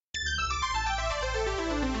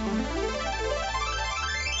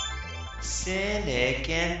Cynic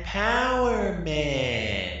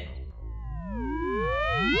Empowerment.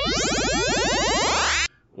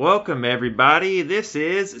 Welcome, everybody. This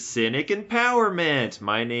is Cynic Empowerment.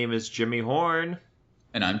 My name is Jimmy Horn.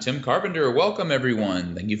 And I'm Tim Carpenter. Welcome,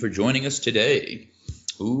 everyone. Thank you for joining us today.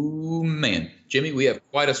 Ooh, man. Jimmy, we have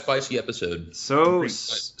quite a spicy episode. So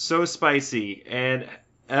spicy. And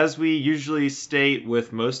as we usually state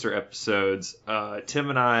with most our episodes, Tim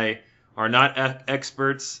and I are not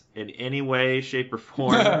experts in any way, shape, or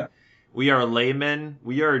form. We are laymen.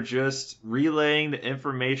 We are just relaying the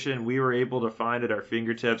information we were able to find at our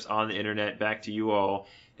fingertips on the internet back to you all.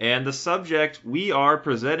 And the subject we are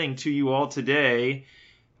presenting to you all today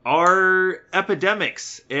are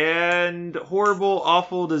epidemics and horrible,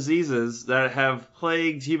 awful diseases that have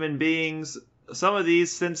plagued human beings. Some of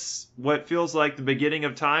these since what feels like the beginning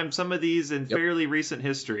of time. Some of these in fairly recent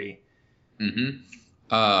history.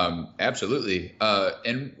 Absolutely.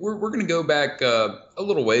 And we're going to go back a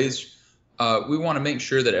little ways. We want to make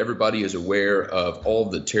sure that everybody is aware of all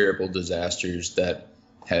the terrible disasters that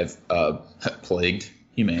have plagued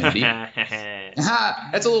humanity.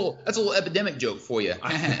 That's a little epidemic joke for you.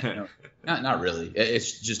 No, not really.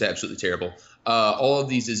 It's just absolutely terrible. All of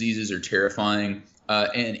these diseases are terrifying.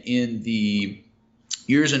 And in the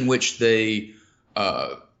years in which they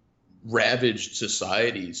ravaged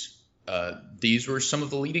societies, these were some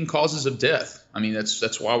of the leading causes of death. I mean,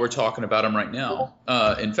 that's why we're talking about them right now.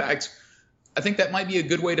 In fact, I think that might be a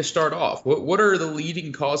good way to start off. What are the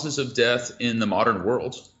leading causes of death in the modern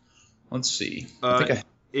world? Let's see.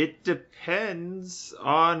 It depends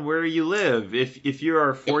on where you live. If you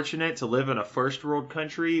are fortunate to live in a first world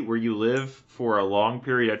country where you live for a long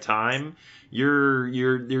period of time,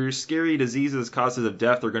 your scary diseases, causes of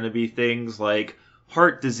death are going to be things like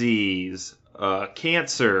heart disease,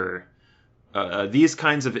 cancer, these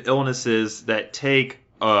kinds of illnesses that take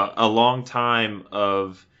a long time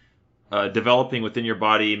of developing within your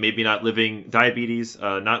body, maybe not living diabetes,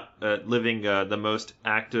 not living the most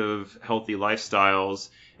active, healthy lifestyles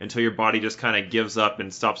until your body just kind of gives up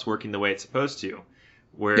and stops working the way it's supposed to.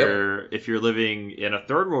 Where if you're living in a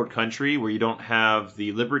third world country where you don't have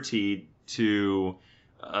the liberty to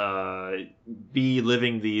be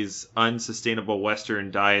living these unsustainable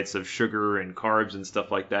Western diets of sugar and carbs and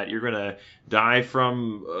stuff like that, you're going to die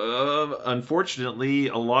from, unfortunately,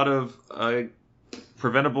 a lot of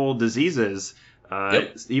preventable diseases.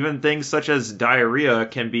 Even things such as diarrhea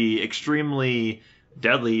can be extremely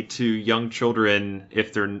deadly to young children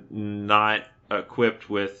if they're not equipped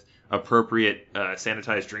with appropriate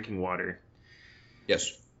sanitized drinking water.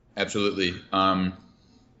 Yes, absolutely.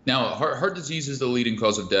 Now, heart disease is the leading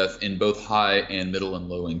cause of death in both high and middle and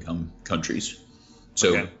low income countries.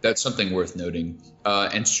 So that's something worth noting.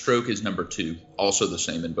 And stroke is number 2, also the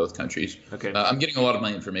same in both countries. I'm getting a lot of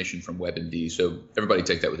my information from WebMD, so everybody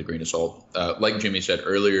take that with a grain of salt. Like Jimmy said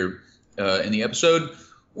earlier in the episode,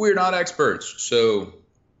 we're not experts. So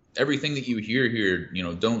everything that you hear here,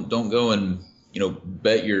 don't go and,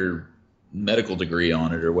 bet your medical degree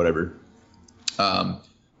on it or whatever.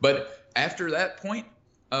 But after that point,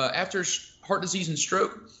 after heart disease and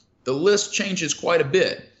stroke, the list changes quite a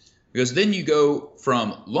bit. Because then you go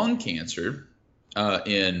from lung cancer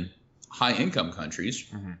in high-income countries,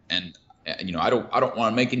 and I don't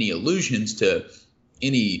want to make any allusions to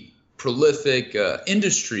any prolific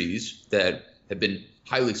industries that have been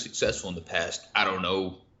highly successful in the past,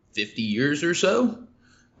 50 years or so.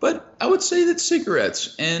 But I would say that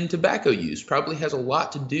cigarettes and tobacco use probably has a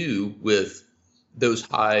lot to do with those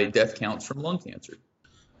high death counts from lung cancer.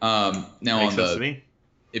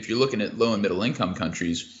 If you're looking at low and middle income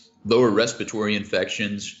countries, lower respiratory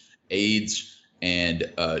infections, AIDS,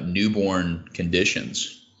 and newborn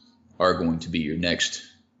conditions are going to be your next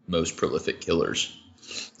most prolific killers.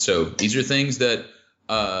 So these are things that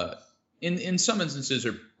in some instances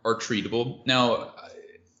are treatable. Now,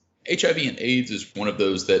 HIV and AIDS is one of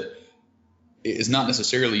those that is not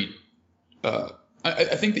necessarily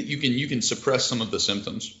I think that you can suppress some of the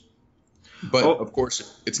symptoms, but of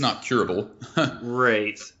course it's not curable.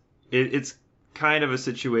 Right. It's kind of a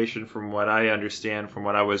situation, from what I understand, from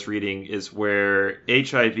what I was reading, is where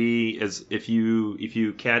HIV is, if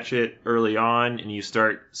you catch it early on and you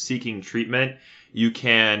start seeking treatment, you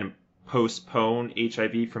can postpone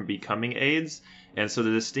HIV from becoming AIDS. And so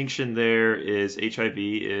the distinction there is HIV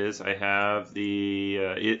is,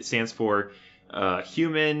 it stands for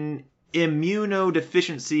human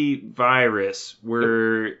immunodeficiency virus,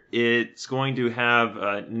 where it's going to have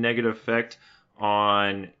a negative effect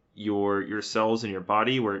on your cells in your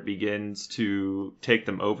body, where it begins to take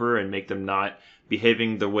them over and make them not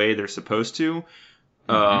behaving the way they're supposed to.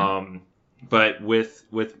 but with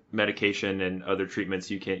medication and other treatments,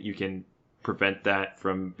 you can prevent that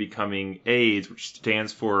from becoming AIDS, which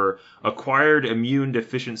stands for acquired immune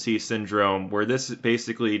deficiency syndrome, where this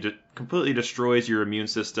basically completely destroys your immune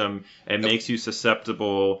system and makes you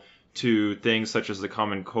susceptible to things such as the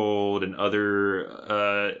common cold and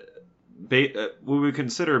other what we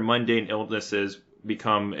consider mundane illnesses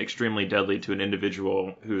become extremely deadly to an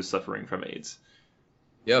individual who is suffering from AIDS.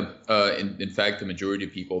 Yeah. In fact, the majority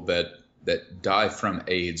of people that die from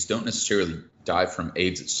AIDS don't necessarily die from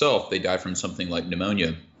AIDS itself. They die from something like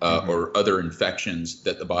pneumonia or other infections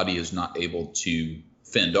that the body is not able to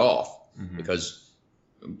fend off because,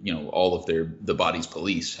 all of the body's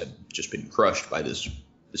police have just been crushed by this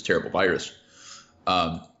terrible virus.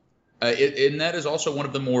 And that is also one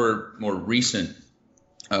of the more recent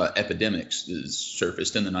epidemics that has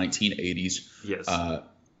surfaced in the 1980s. Yes.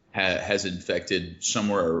 Has infected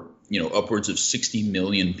somewhere, upwards of 60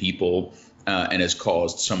 million people and has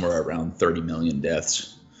caused somewhere around 30 million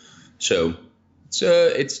deaths. So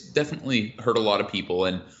it's definitely hurt a lot of people.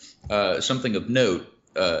 And something of note,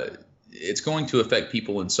 it's going to affect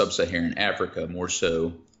people in sub-Saharan Africa more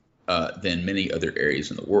so than many other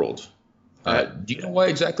areas in the world. Do you know why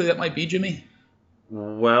exactly that might be, Jimmy?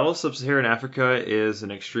 Well, sub-Saharan Africa is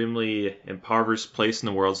an extremely impoverished place in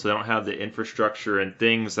the world, so they don't have the infrastructure and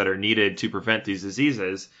things that are needed to prevent these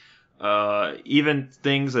diseases. Even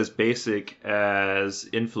things as basic as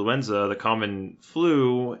influenza, the common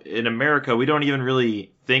flu, in America, we don't even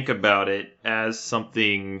really think about it as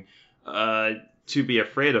something to be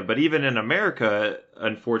afraid of. But even in America,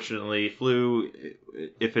 unfortunately, flu,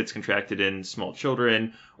 if it's contracted in small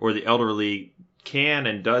children or the elderly, can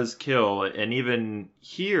and does kill. And even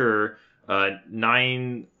here,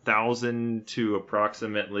 9,000 to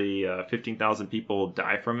approximately 15,000 people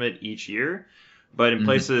die from it each year. But in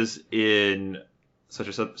places in such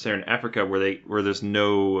as sub-Saharan Africa where there's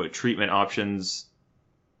no treatment options,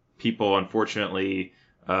 people unfortunately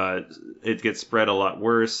it gets spread a lot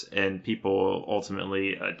worse, and people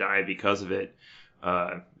ultimately die because of it.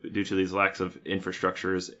 Due to these lacks of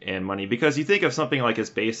infrastructures and money. Because you think of something like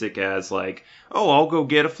as basic as like, oh, I'll go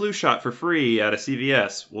get a flu shot for free at a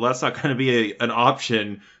CVS. Well, that's not going to be an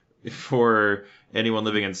option for anyone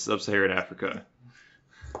living in sub-Saharan Africa.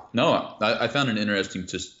 No, I found an interesting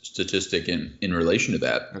statistic in relation to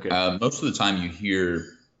that. Okay. Most of the time you hear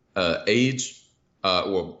AIDS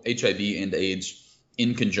or HIV and AIDS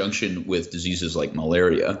in conjunction with diseases like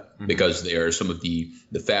malaria, because they are some of the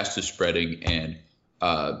fastest spreading and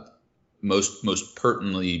most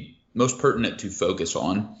pertinent to focus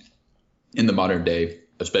on in the modern day,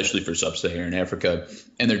 especially for sub-Saharan Africa,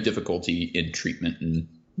 and their difficulty in treatment and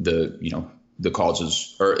the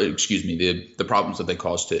causes, or excuse me, the problems that they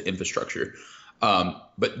cause to infrastructure.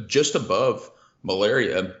 But just above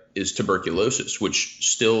malaria is tuberculosis, which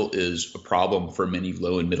still is a problem for many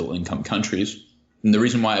low and middle income countries. And the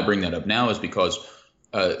reason why I bring that up now is because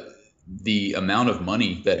the amount of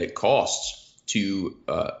money that it costs to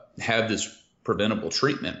have this preventable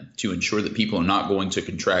treatment to ensure that people are not going to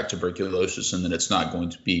contract tuberculosis and that it's not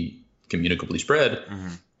going to be communicably spread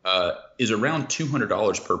is around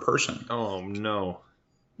 $200 per person. Oh, no.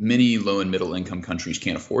 Many low and middle income countries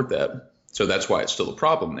can't afford that. So that's why it's still a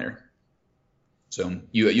problem there. So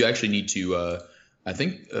you actually need to, I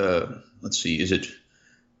think, let's see, is it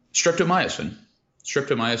streptomycin?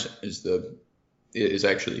 Streptomycin is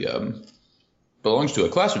actually belongs to a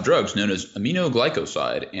class of drugs known as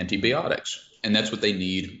aminoglycoside antibiotics, and that's what they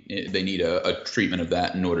need. They need a treatment of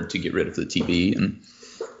that in order to get rid of the TB and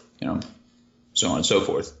so on and so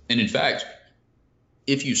forth. And in fact,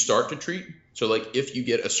 if you start to treat, so like if you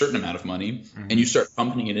get a certain amount of money and you start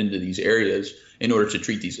pumping it into these areas in order to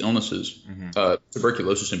treat these illnesses,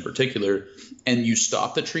 tuberculosis in particular, and you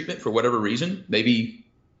stop the treatment for whatever reason, maybe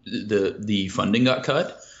the funding got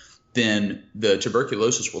cut, then the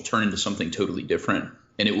tuberculosis will turn into something totally different,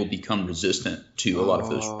 and it will become resistant to a lot of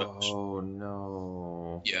those drugs. Oh,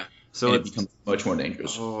 no. Yeah. So it becomes much more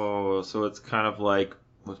dangerous. Oh, so it's kind of like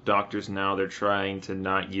with doctors now, they're trying to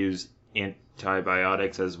not use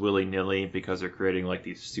antibiotics as willy-nilly because they're creating like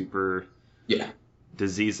these super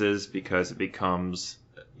diseases, because it becomes,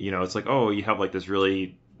 it's like, oh, you have like this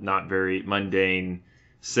really not very mundane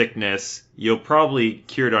sickness, you'll probably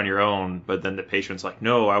cure it on your own, but then the patient's like,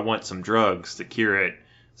 no, I want some drugs to cure it,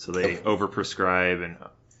 so they overprescribe, and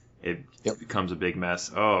it becomes a big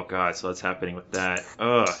mess. Oh god, so that's happening with that.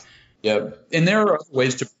 Ugh. Yeah, and there are other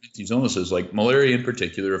ways to prevent these illnesses, like malaria in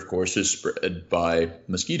particular, of course, is spread by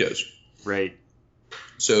mosquitoes. Right.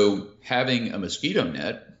 So having a mosquito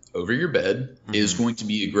net over your bed is going to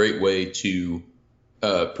be a great way to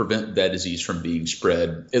prevent that disease from being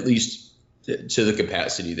spread, at least to the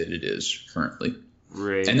capacity that it is currently.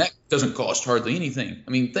 Right. And that doesn't cost hardly anything.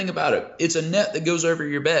 I mean, think about it. It's a net that goes over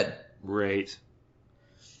your bed. Right.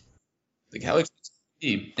 Like, how expensive would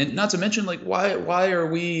it be? And not to mention, like, why are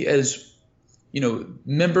we, as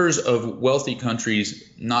members of wealthy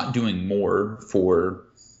countries, not doing more for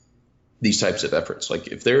these types of efforts? Like,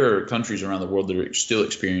 if there are countries around the world that are still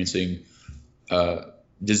experiencing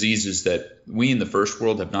diseases that we in the first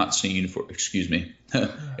world have not seen for, excuse me,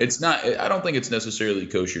 it's not, I don't think it's necessarily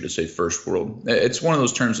kosher to say first world. It's one of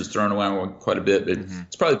those terms that's thrown around quite a bit, but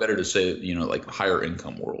it's probably better to say, like higher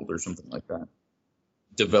income world or something like that.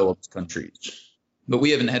 Developed countries. But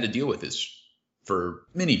we haven't had to deal with this for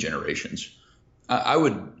many generations. I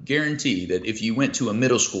would guarantee that if you went to a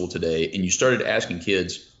middle school today and you started asking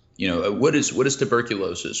kids, what is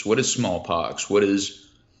tuberculosis? What is smallpox? What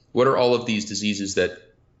are all of these diseases that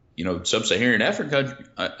sub-Saharan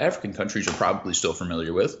African countries are probably still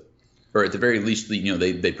familiar with, or at the very least,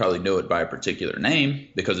 they probably know it by a particular name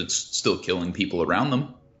because it's still killing people around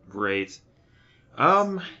them. Right.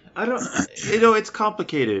 I don't. It's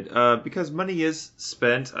complicated because money is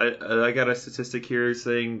spent. I got a statistic here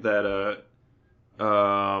saying that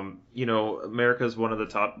America is one of the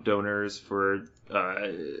top donors for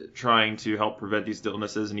trying to help prevent these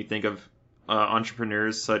illnesses, and you think of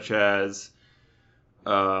entrepreneurs such as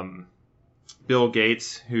Bill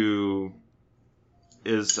Gates, who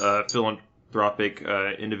is a philanthropic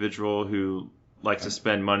individual who likes to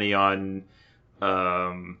spend money on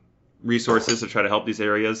resources to try to help these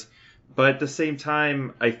areas. But at the same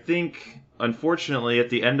time, I think, unfortunately, at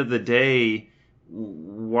the end of the day,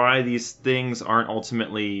 why these things aren't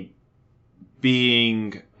ultimately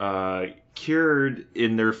being cured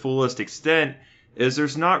in their fullest extent is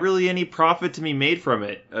there's not really any profit to be made from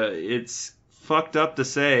it. It's fucked up to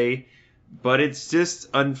say, but it's just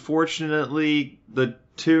unfortunately the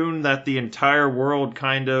tune that the entire world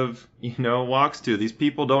kind of, walks to. These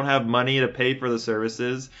people don't have money to pay for the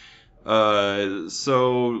services.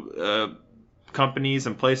 So companies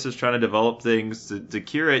and places trying to develop things to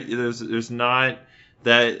cure it, there's not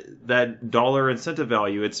that dollar incentive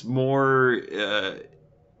value. It's more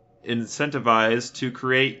incentivized to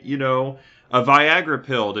create, a Viagra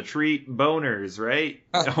pill to treat boners, right?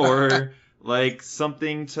 Or like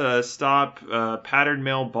something to stop pattern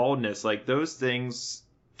male baldness. Like those things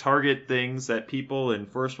target things that people in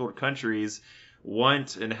first world countries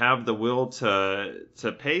want and have the will to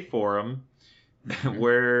pay for them.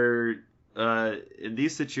 Where in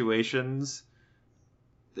these situations,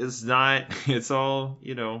 it's all,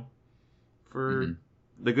 for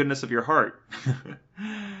the goodness of your heart.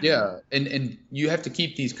 Yeah, and you have to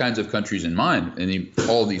keep these kinds of countries in mind, and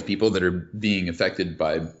all these people that are being affected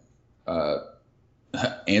by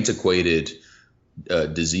antiquated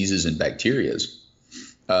diseases and bacterias.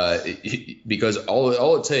 Because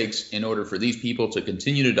all it takes in order for these people to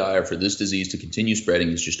continue to die or for this disease to continue spreading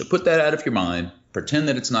is just to put that out of your mind, pretend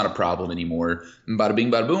that it's not a problem anymore, and bada bing,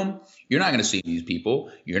 bada boom, you're not going to see these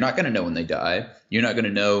people. You're not going to know when they die. You're not going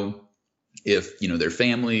to know if, their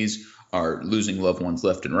families are losing loved ones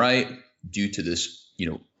left and right due to this,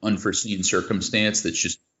 unforeseen circumstance that's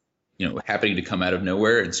just, happening to come out of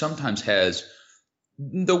nowhere and sometimes has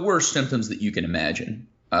the worst symptoms that you can imagine.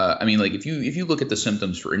 Like if you look at the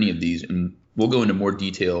symptoms for any of these, and we'll go into more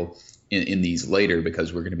detail in these later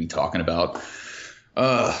because we're going to be talking about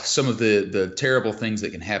some of the terrible things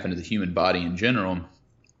that can happen to the human body in general.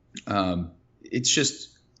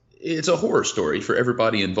 It's a horror story for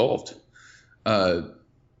everybody involved.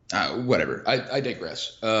 Whatever. I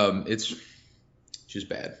digress. It's just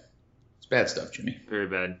bad. It's bad stuff, Jimmy. Very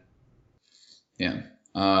bad. Yeah.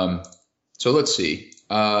 So let's see.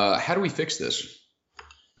 How do we fix this?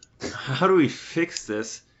 How do we fix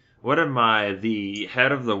this? What am I, the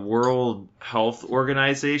head of the World Health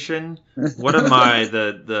Organization? What am I,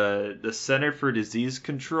 the Center for Disease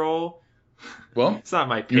Control? Well, it's not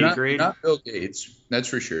my pay grade. You're not Bill Gates, that's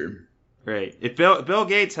for sure. Right. If Bill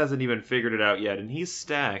Gates hasn't even figured it out yet, and he's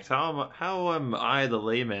stacked, how am I the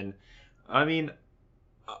layman? I mean,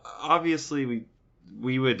 obviously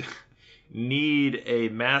we would need a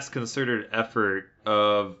mass concerted effort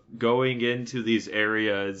of going into these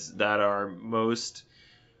areas that are most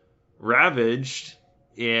ravaged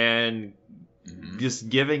and just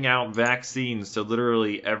giving out vaccines to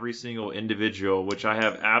literally every single individual, which I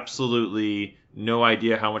have absolutely no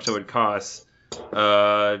idea how much that would cost,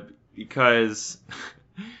 because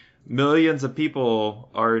millions of people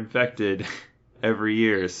are infected every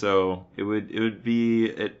year. So it would be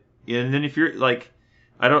it. And then if you're like,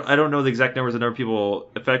 I don't know the exact numbers of number of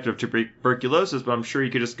people affected of tuberculosis, but I'm sure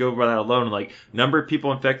you could just go by that alone. Like number of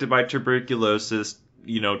people infected by tuberculosis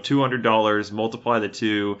 $200, multiply the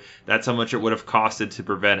two. That's how much it would have costed to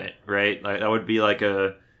prevent it, right? Like that would be like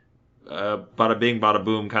a bada bing, bada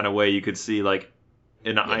boom kind of way. You could see like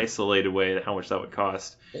in an isolated way how much that would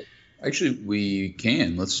cost. Actually, we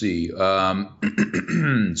can. Let's see. So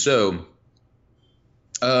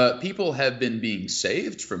people have been being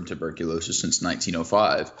saved from tuberculosis since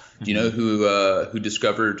 1905. Do you know who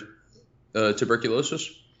discovered tuberculosis?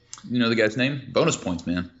 You know the guy's name? Bonus points,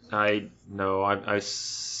 man. I know. I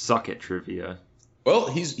suck at trivia. Well,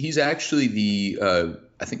 he's actually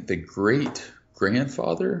I think the great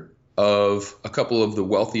grandfather of a couple of the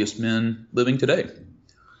wealthiest men living today.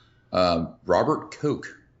 Robert Koch.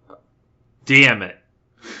 Damn it.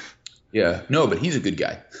 Yeah, no, but he's a good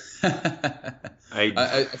guy.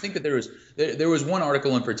 I think that there was one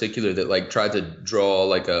article in particular that like tried to draw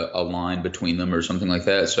like a line between them or something like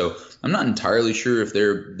that. So I'm not entirely sure if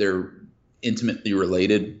they're intimately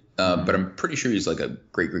related, but I'm pretty sure he's like a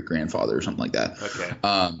great grandfather or something like that. Okay.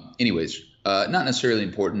 Anyways, not necessarily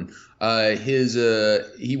important.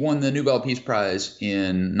 He won the Nobel Peace Prize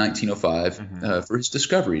in 1905 for his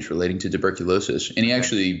discoveries relating to tuberculosis, and he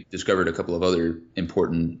actually discovered a couple of other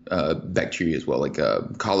important bacteria as well, like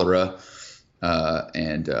cholera,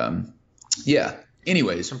 and yeah.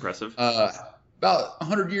 Anyways, impressive. About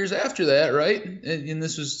 100 years after that, right? And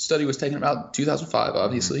this study was taken about 2005,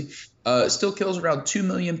 obviously. It still kills around 2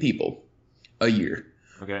 million people a year.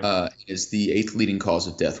 Okay. Is the 8th leading cause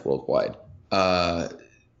of death worldwide.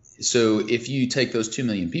 So if you take those 2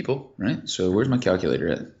 million people, right? So where's my calculator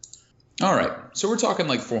at? All right. So we're talking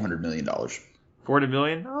like $400 million. $400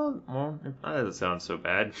 million? Oh, well, that doesn't sound so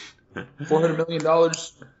bad. $400 million,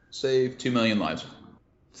 save 2 million lives.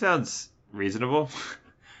 Sounds reasonable.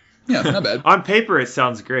 Yeah, not bad. On paper, it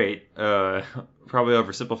sounds great. Probably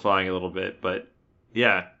oversimplifying a little bit, but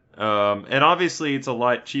yeah. And obviously, it's a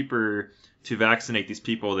lot cheaper to vaccinate these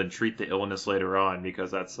people than treat the illness later on,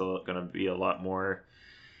 because that's going to be a lot more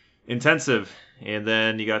intensive. And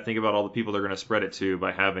then you got to think about all the people they're going to spread it to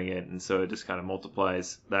by having it, and so it just kind of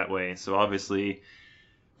multiplies that way. So obviously,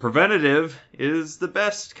 preventative is the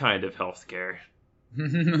best kind of healthcare.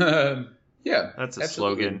 Yeah, that's a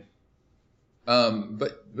absolutely. Slogan.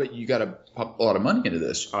 But you got to pump a lot of money into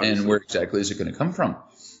this, obviously. And where exactly is it going to come from?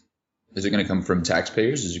 Is it going to come from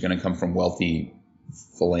taxpayers? Is it going to come from wealthy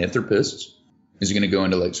philanthropists? Is it going to go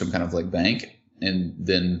into like some kind of like bank, and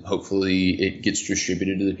then hopefully it gets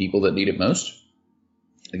distributed to the people that need it most?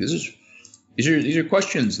 Like these are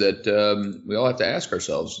questions that we all have to ask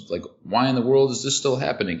ourselves. Like, why in the world is this still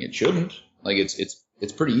happening? It shouldn't. Like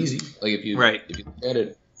it's pretty easy. Like if you look at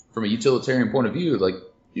it from a utilitarian point of view, like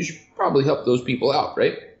you should probably help those people out,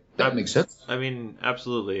 right? That makes sense. I mean,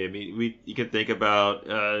 absolutely. I mean, you can think about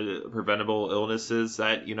preventable illnesses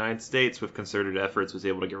that United States, with concerted efforts, was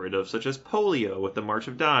able to get rid of, such as polio with the March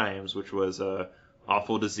of Dimes, which was a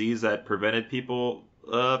awful disease that prevented people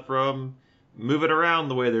from moving around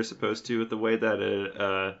the way they're supposed to, with the way that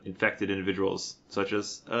it infected individuals, such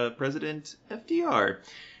as President FDR.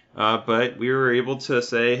 But we were able to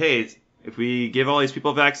say, hey, if we give all these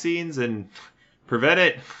people vaccines and prevent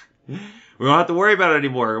it, we don't have to worry about it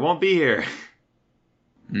anymore. It won't be here.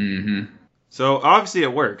 Mm-hmm. So obviously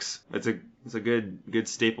it works. It's a good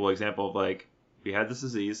staple example of like, we had this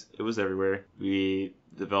disease. It was everywhere. We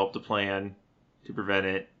developed a plan to prevent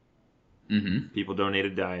it. Mm-hmm. People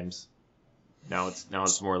donated dimes. Now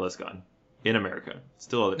it's more or less gone in America.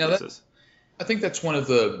 Still other places. I think that's one of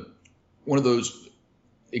those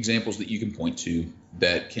examples that you can point to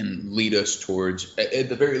that can lead us towards, at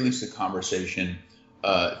the very least, a conversation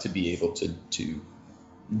to be able to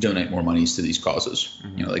donate more monies to these causes.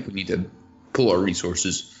 Mm-hmm. You know, like we need to pool our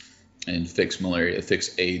resources and fix malaria,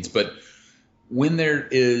 fix AIDS. But when there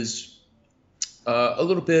is a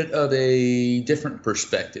little bit of a different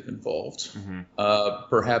perspective involved, mm-hmm.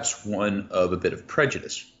 Perhaps one of a bit of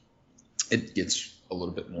prejudice, it gets a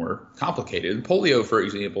little bit more complicated. Polio, for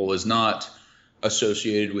example, is not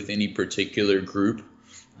associated with any particular group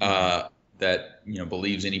that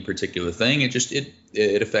believes any particular thing.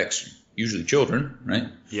 It affects usually children, right?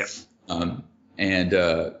 Yeah. And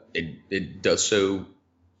it does so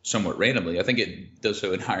somewhat randomly. I think it does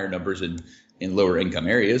so in higher numbers in lower income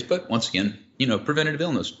areas. But once again, preventative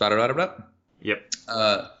illness. Yep.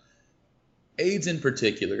 AIDS in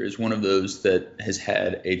particular is one of those that has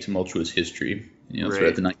had a tumultuous history, right.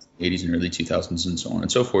 Throughout the 1980s and early 2000s and so on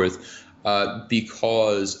and so forth,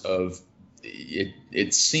 because of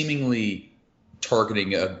it seemingly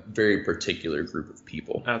targeting a very particular group of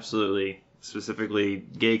people. Absolutely. Specifically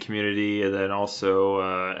gay community, and then also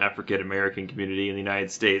African American community in the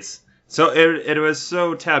United States. So it was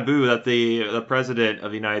so taboo that the president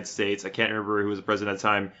of the United States, I can't remember who was the president at the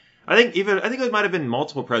time. I think it might have been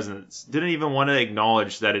multiple presidents. Didn't even want to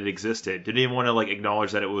acknowledge that it existed. Didn't even want to like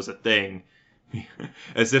acknowledge that it was a thing.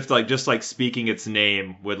 As if like just like speaking its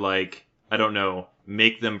name would like, I don't know,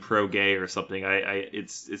 make them pro-gay or something.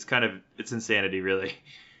 It's kind of, it's insanity, really.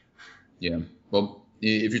 Yeah. Well,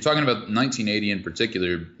 if you're talking about 1980 in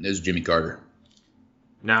particular, it's Jimmy Carter.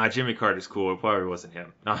 Nah, Jimmy Carter's cool. It probably wasn't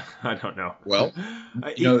him. I don't know. Well,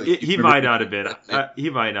 he might not have been.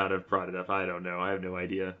 He might not have brought it up. I don't know. I have no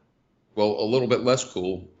idea. Well, a little bit less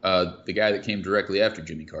cool. The guy that came directly after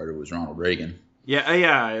Jimmy Carter was Ronald Reagan.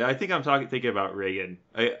 Yeah. I think I'm thinking about Reagan.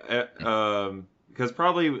 Because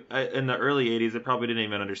probably in the early '80s, they probably didn't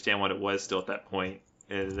even understand what it was still at that point.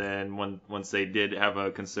 And then once they did have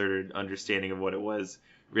a concerted understanding of what it was,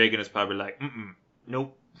 Reagan is probably like,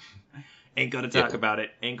 nope. Ain't gonna talk about it.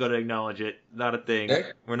 Ain't gonna acknowledge it. Not a thing.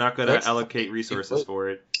 We're not gonna allocate resources for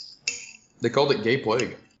it. They called it gay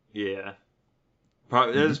plague. Yeah.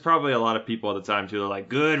 There's probably a lot of people at the time too. They're like,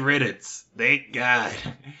 "Good riddance. Thank God."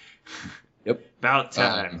 Yep. About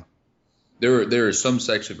time. There are some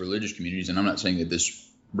sects of religious communities, and I'm not saying that this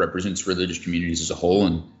represents religious communities as a whole.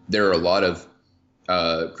 And there are a lot of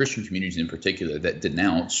Christian communities in particular that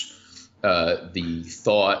denounce the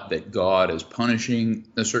thought that God is punishing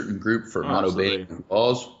a certain group for not obeying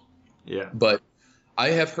laws. Yeah. But I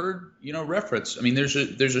have heard, reference. I mean, there's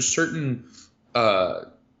a certain,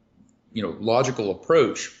 logical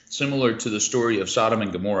approach similar to the story of Sodom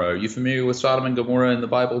and Gomorrah. Are you familiar with Sodom and Gomorrah in the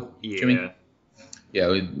Bible, Jimmy?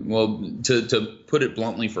 Yeah. Well, to put it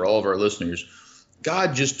bluntly for all of our listeners,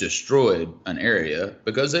 God just destroyed an area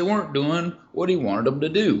because they weren't doing what he wanted them to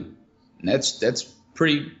do. And that's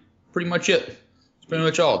pretty much it. It's pretty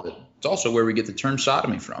much all of it. It's also where we get the term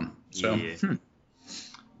sodomy from. So,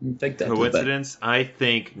 take that. Coincidence? I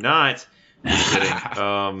think not. Just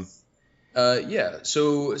kidding. Yeah.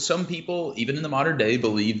 So some people, even in the modern day,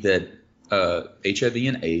 believe that HIV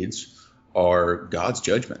and AIDS are God's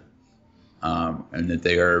judgment, and that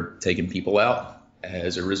they are taking people out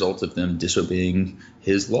as a result of them disobeying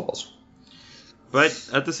his laws. But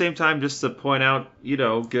at the same time, just to point out,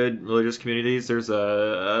 good religious communities, there's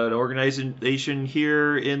an organization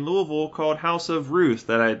here in Louisville called House of Ruth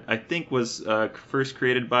that I think was first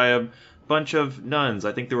created by a bunch of nuns.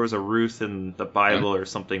 I think there was a Ruth in the Bible or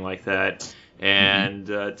something like that. And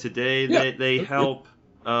today they help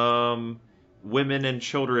women and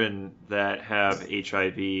children that have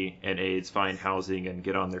HIV and AIDS find housing and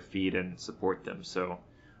get on their feet and support them. So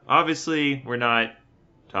obviously we're not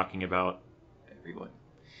talking about everyone.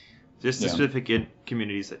 Just significant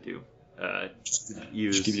communities that do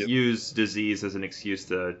use disease as an excuse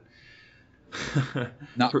to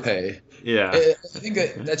not pay. Yeah, I think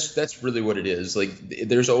that's really what it is. Like,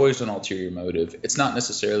 there's always an ulterior motive. It's not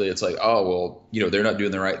necessarily. It's like, oh well, they're not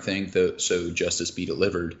doing the right thing, so justice be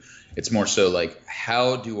delivered. It's more so like,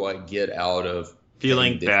 how do I get out of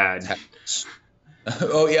feeling bad?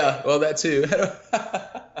 Oh yeah, well that too.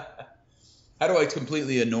 How do I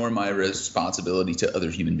completely ignore my responsibility to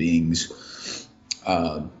other human beings?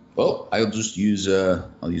 Well, I'll just use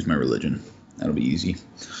my religion. That'll be easy.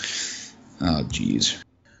 Oh, geez.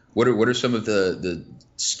 What are some of the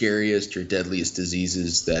scariest or deadliest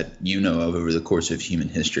diseases that you know of over the course of human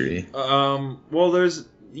history? Well, there's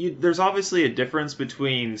obviously a difference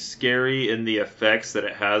between scary in the effects that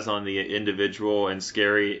it has on the individual and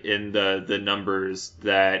scary in the numbers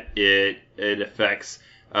that it affects.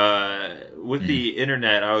 With the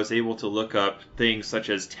internet, I was able to look up things such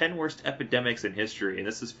as 10 worst epidemics in history, and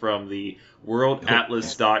this is from the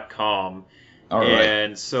worldatlas.com. All right.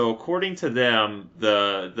 And so according to them,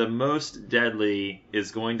 the most deadly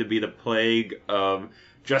is going to be the plague of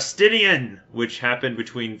Justinian, which happened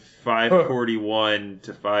between 541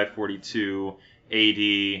 to 542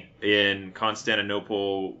 AD in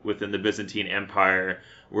Constantinople within the Byzantine Empire,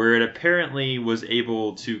 where it apparently was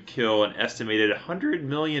able to kill an estimated 100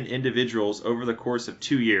 million individuals over the course of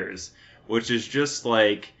 2 years, which is just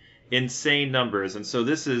like insane numbers. And so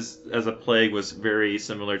this is, as a plague, was very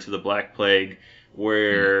similar to the Black Plague,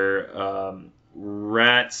 where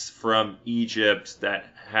rats from Egypt that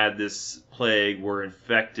had this plague were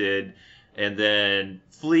infected, and then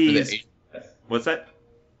fleas. What's that?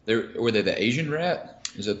 Were they the Asian rat?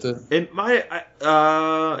 Is that the? It might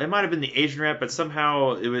have been the Asian rat, but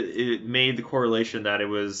somehow it made the correlation that it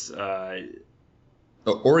was the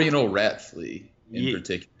Oriental rat flea in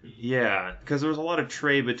particular. Yeah, because there was a lot of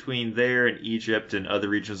trade between there and Egypt and other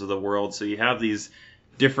regions of the world. So you have these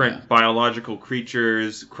different biological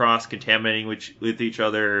creatures cross-contaminating with each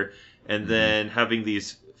other, and then having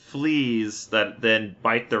these fleas that then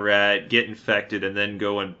bite the rat, get infected, and then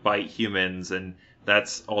go and bite humans, and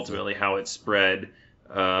that's ultimately how it spread.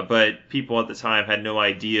 But people at the time had no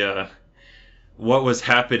idea what was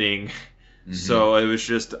happening, so it was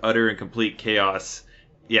just utter and complete chaos.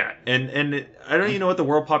 Yeah, and I don't even know what the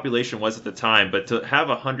world population was at the time, but to have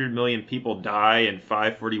 100 million people die in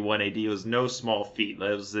 541 AD was no small feat.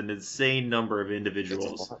 That was an insane number of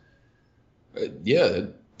individuals. Yeah,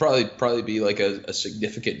 it'd probably be like a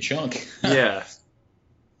significant chunk. Yeah.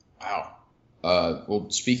 Wow. Well,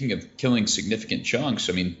 speaking of killing significant chunks,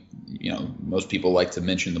 I mean, most people like to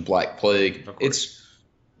mention the Black Plague. Of course.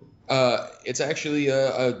 It's actually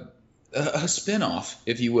a spin-off,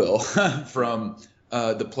 if you will, from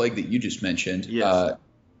the plague that you just mentioned. Yes.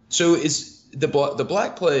 So is the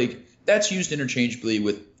Black Plague, that's used interchangeably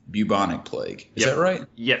with bubonic plague. Is that right?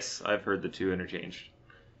 Yes, I've heard the two interchanged.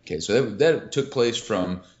 Okay, so that took place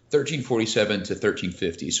from 1347 to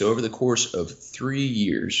 1350. So over the course of 3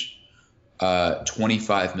 years,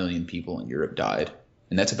 25 million people in Europe died,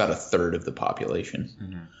 and that's about a third of the population.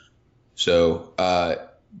 Mm-hmm. So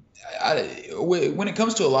when it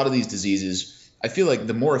comes to a lot of these diseases, I feel like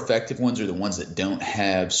the more effective ones are the ones that don't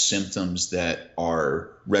have symptoms that are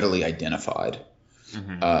readily identified.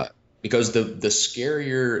 Mm-hmm. Because the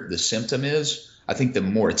scarier the symptom is, I think the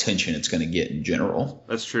more attention it's going to get in general.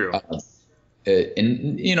 That's true.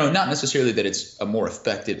 And not necessarily that it's a more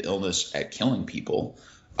effective illness at killing people,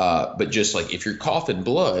 but just like if you're coughing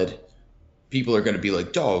blood, people are going to be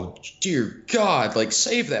like, "Oh, dear God, like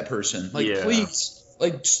save that person, please,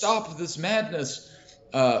 like stop this madness."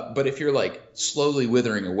 But if you're like slowly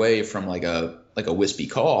withering away from like a wispy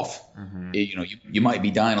cough, mm-hmm. You might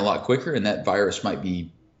be dying a lot quicker, and that virus might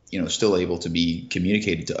be still able to be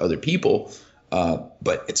communicated to other people.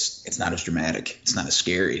 But it's not as dramatic. It's not as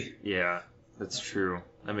scary. Yeah, that's true.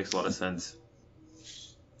 That makes a lot of sense.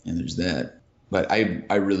 And there's that. But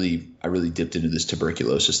I really dipped into this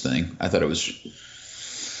tuberculosis thing. I thought it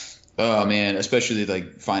was, oh man, especially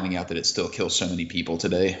like finding out that it still kills so many people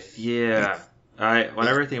today. Yeah.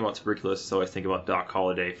 Whenever I think about tuberculosis, I always think about Doc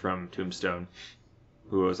Holliday from Tombstone,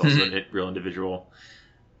 who was also a real individual.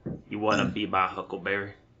 You want to be my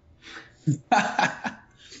Huckleberry?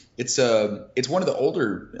 It's one of the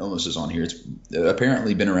older illnesses on here. It's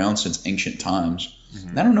apparently been around since ancient times. Mm-hmm.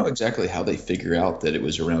 And I don't know exactly how they figure out that it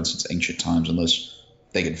was around since ancient times, unless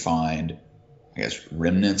they can find, I guess,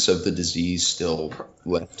 remnants of the disease still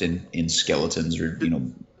left in skeletons or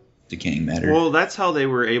decaying matter. Well, that's how they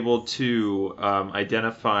were able to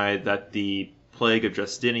identify that the plague of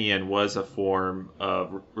Justinian was a form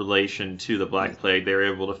of relation to the Black Plague. They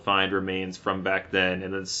were able to find remains from back then,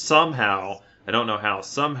 and then somehow, I don't know how,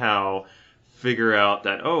 somehow figure out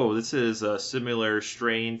that, oh, this is a similar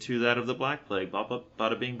strain to that of the Black Plague.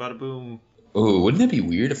 Bada bing, bada boom. Oh, wouldn't it be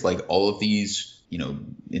weird if like all of these,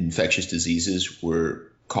 infectious diseases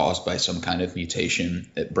were caused by some kind of mutation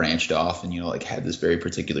that branched off and like had this very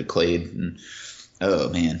particular clade? And oh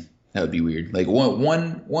man, that would be weird. Like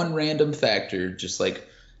one random factor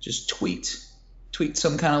just tweaked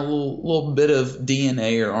some kind of little bit of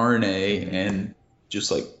DNA or RNA and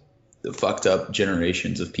just like fucked up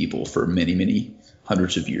generations of people for many, many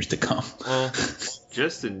hundreds of years to come. Well,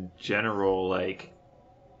 just in general,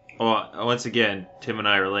 once again, Tim and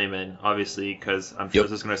I are laymen, obviously, because I'm sure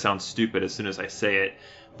this is going to sound stupid as soon as I say it.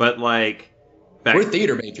 But we're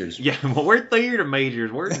theater majors. Yeah, well, we're theater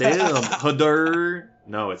majors. We're dumb.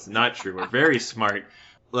 No, it's not true. We're very smart.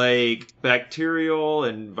 Like bacterial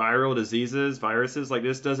and viral diseases, viruses, like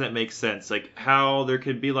this doesn't make sense. Like how there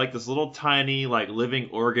could be like this little tiny like living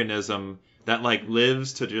organism that like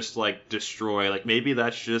lives to just like destroy. Like maybe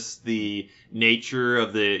that's just the nature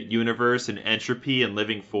of the universe and entropy and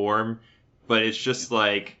living form. But it's just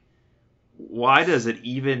like, why does it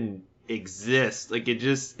even exist? Like it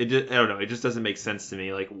just I don't know. It just doesn't make sense to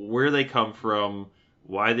me. Like where they come from,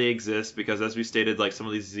 why they exist, because as we stated, like some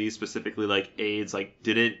of these diseases, specifically like AIDS, like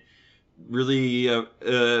didn't really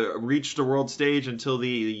reach the world stage until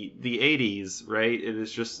the 80s, right? It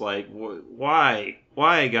is just like, why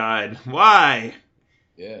God, why?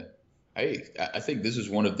 Yeah, I think this is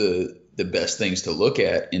one of the best things to look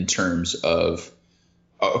at in terms of,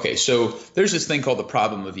 okay, so there's this thing called the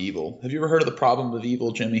problem of evil. Have you ever heard of the problem of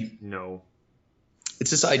evil, Jimmy? No.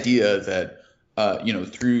 It's this idea that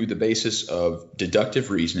through the basis of deductive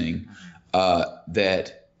reasoning,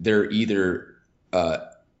 that there either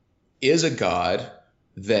is a God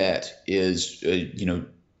that is,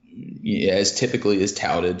 as typically is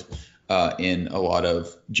touted in a lot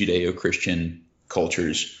of Judeo-Christian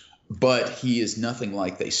cultures, but he is nothing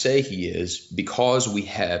like they say he is because we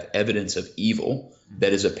have evidence of evil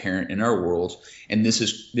that is apparent in our world, and this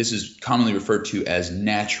is commonly referred to as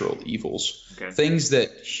natural evils, Okay. things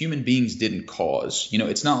that human beings didn't cause.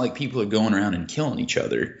 It's not like people are going around and killing each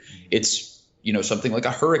other. It's something like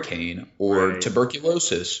a hurricane or Right.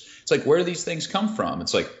 tuberculosis. It's like, where do these things come from?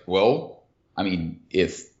 It's like, well, I mean,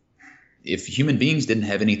 if human beings didn't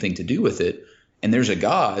have anything to do with it, and there's a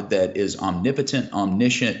God that is omnipotent,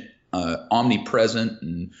 omniscient, omnipresent,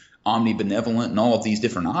 and omnibenevolent, and all of these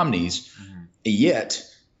different omnis, yet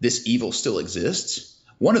this evil still exists,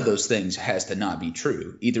 one of those things has to not be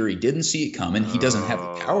true. Either he didn't see it coming, he doesn't have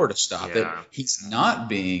the power to stop it, Yeah. he's not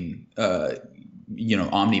being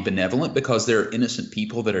omnibenevolent because there are innocent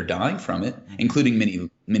people that are dying from it, including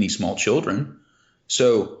many small children.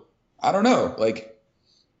 So I don't know, like,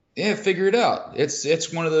 yeah, figure it out.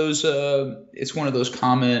 It's one of those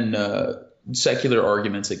common secular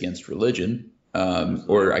arguments against religion,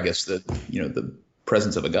 or I guess the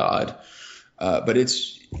presence of a God. But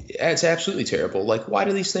it's absolutely terrible. Like, why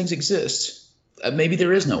do these things exist? Maybe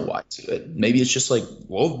there is no why to it. Maybe it's just like,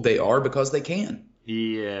 well, they are because they can.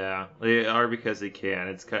 Yeah, they are because they can.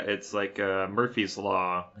 It's like Murphy's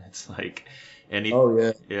Law. It's like anything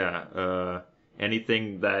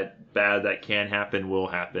that bad that can happen will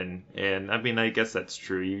happen. And I mean, I guess that's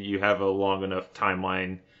true. You have a long enough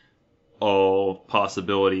timeline, all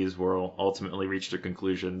possibilities will ultimately reach their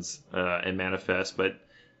conclusions and manifest. But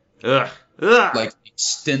Like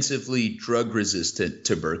extensively drug-resistant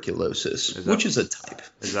tuberculosis, which is a type.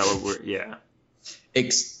 Is that what we're? Yeah.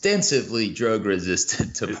 Extensively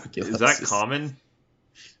drug-resistant tuberculosis. Is that common?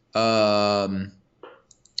 I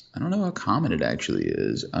don't know how common it actually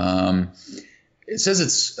is. It says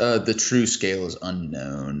it's the true scale is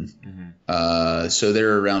unknown. So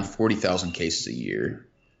there are around 40,000 cases a year.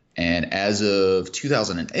 And as of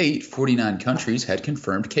 2008, 49 countries had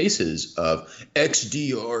confirmed cases of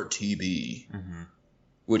XDR-TB,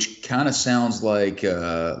 which kind of sounds like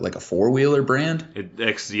a four-wheeler brand.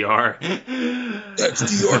 XDR.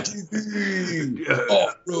 XDR-TB,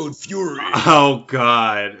 off-road fury. Oh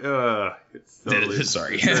God. It's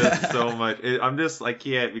Sorry. It's so much. I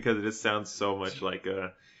can't because it just sounds so much like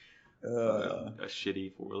a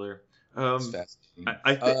shitty four-wheeler. It's fascinating.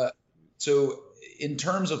 I think. So in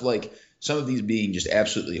terms of like some of these being just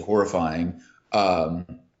absolutely horrifying,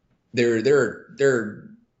 they're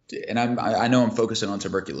and I know I'm focusing on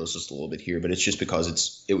tuberculosis a little bit here, but it's just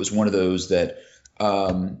because it was one of those that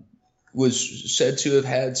was said to have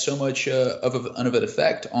had so much of an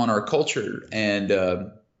effect on our culture,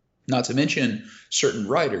 and not to mention certain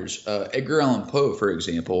writers. Edgar Allan Poe, for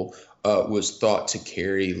example, was thought to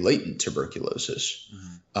carry latent tuberculosis,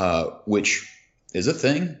 which is a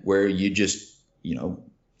thing where you just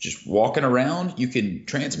walking around, you can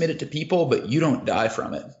transmit it to people, but you don't die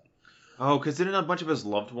from it. Oh, because didn't a bunch of his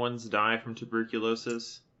loved ones die from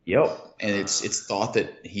tuberculosis? Yep. And it's thought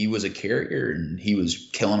that he was a carrier and he was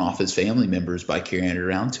killing off his family members by carrying it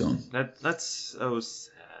around to him. That's so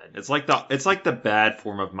sad. It's like the bad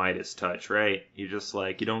form of Midas touch, right? You just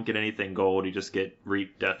you don't get anything gold, you just get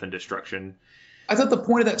reap death and destruction. I thought the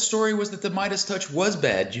point of that story was that the Midas touch was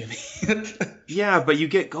bad, Jimmy. Yeah, but you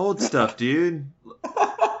get gold stuff, dude.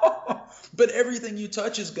 But everything you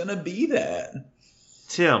touch is gonna be that.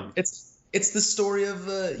 Tim. It's the story of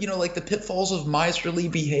like the pitfalls of miserly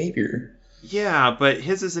behavior. Yeah, but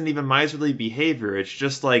his isn't even miserly behavior. It's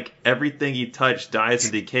just like everything you touch dies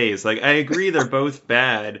and decays. Like, I agree they're both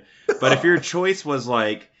bad, but if your choice was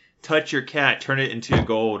like touch your cat, turn it into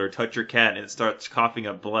gold, or touch your cat and it starts coughing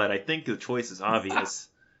up blood, I think the choice is obvious.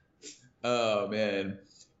 Oh man.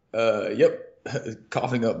 Yep.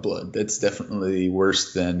 Coughing up blood. That's definitely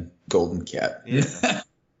worse than golden cat. Yeah.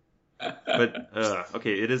 But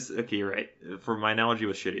okay, it is okay. You're right. For my analogy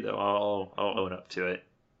was shitty though. I'll own up to it.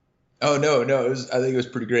 Oh no, I think it was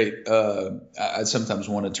pretty great. I sometimes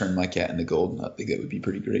want to turn my cat into gold. I think that would be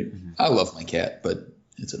pretty great. I love my cat, but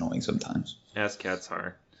it's annoying sometimes. As cats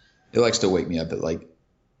are. It likes to wake me up at like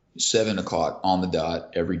 7 o'clock on the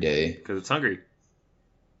dot every day because it's hungry.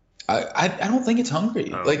 I don't think it's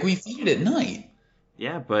hungry. Oh. Like, we feed it at night.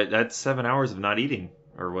 Yeah, but that's 7 hours of not eating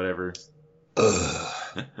or whatever. Ugh.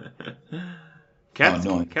 Cats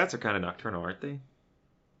are kind of nocturnal, aren't they?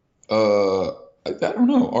 I don't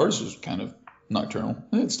know. Ours is kind of nocturnal.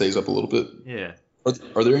 It stays up a little bit. Yeah.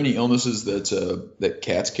 Are there any illnesses that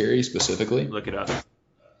cats carry specifically? Look it up.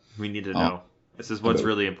 We need to know. This is what's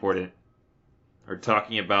really important. We're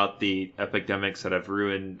talking about the epidemics that have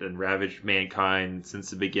ruined and ravaged mankind since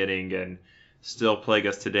the beginning and still plague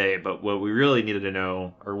us today. But what we really needed to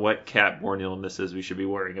know are what cat-borne illnesses we should be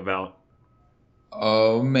worrying about.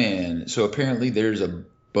 Oh man. So apparently there's a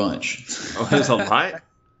bunch. Oh, there's a lot.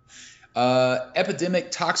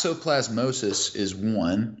 Epidemic toxoplasmosis is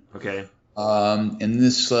one. Okay. And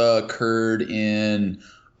this occurred in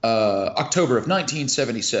October of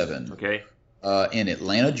 1977 Okay. in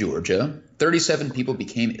Atlanta, Georgia. 37 people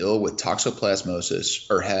became ill with toxoplasmosis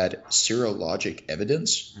or had serologic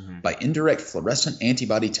evidence by indirect fluorescent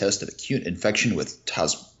antibody test of acute infection with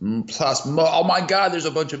plasma. Oh my God, there's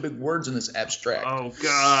a bunch of big words in this abstract. Oh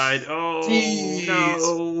God. Oh Jeez.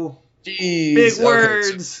 no. Jeez. Big Okay,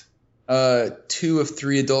 words. so, 2 of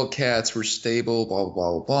 3 adult cats were stable, blah, blah,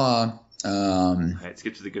 blah, blah. All right, let's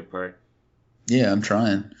get to the good part. Yeah, I'm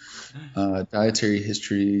trying. Dietary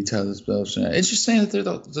history, it's just saying that they're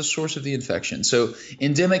the source of the infection. So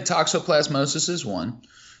endemic toxoplasmosis is one.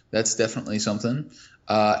 That's definitely something.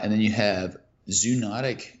 And then you have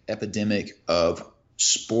zoonotic epidemic of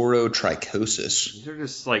sporotrichosis. These are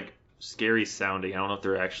just like scary sounding. I don't know if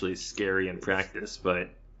they're actually scary in practice, but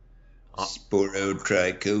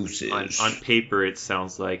Sporotrichosis. on paper it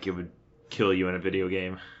sounds like it would kill you in a video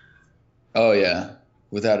game. Oh, yeah.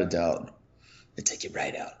 Without a doubt. They take you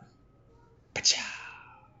right out. Pacha.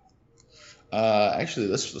 Actually,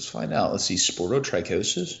 let's find out. Let's see.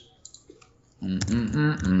 Sporotrichosis.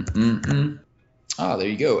 Ah, there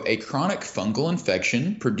you go. A chronic fungal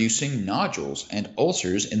infection producing nodules and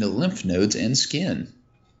ulcers in the lymph nodes and skin.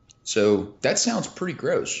 So that sounds pretty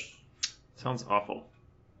gross. Sounds awful.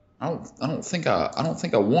 I don't think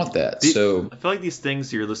I want that. So I feel like these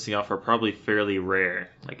things you're listing off are probably fairly rare.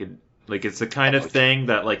 Like it's the kind of thing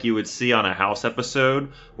that like you would see on a House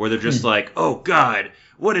episode where they're just like, "Oh God,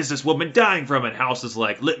 what is this woman dying from?" And House is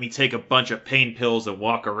like, "Let me take a bunch of pain pills and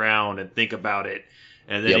walk around and think about it."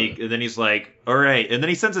 And then he's like, "All right." And then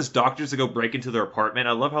he sends his doctors to go break into their apartment.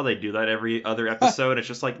 I love how they do that every other episode. It's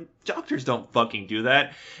just like doctors don't fucking do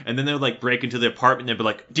that. And then they'll like break into the apartment and they'd be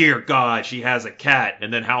like, "Dear God, she has a cat."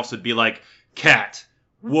 And then House would be like, "Cat,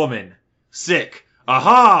 woman, sick,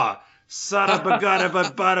 aha."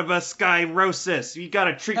 Skyrosis. You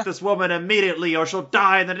gotta treat this woman immediately or she'll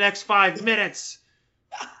die in the next 5 minutes.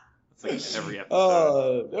 It's like every episode.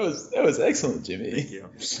 Oh, that was excellent, Jimmy. Thank you.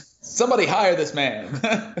 Somebody hire this man.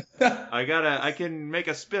 I can make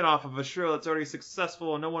a spin-off of a show that's already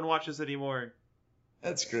successful and no one watches anymore.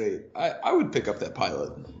 That's great. I would pick up that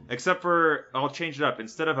pilot. Except for, I'll change it up.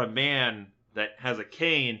 Instead of a man that has a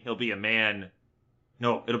cane, he'll be a man.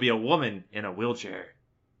 No, it'll be a woman in a wheelchair.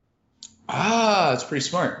 Ah, that's pretty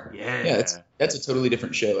smart. Yeah. Yeah, that's a totally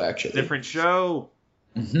different show, actually. Different show.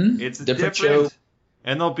 Mm-hmm. It's different show. show.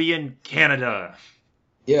 And they'll be in Canada.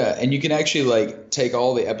 Yeah, and you can actually like take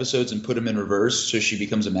all the episodes and put them in reverse, so she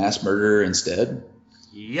becomes a mass murderer instead.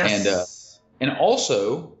 Yes. And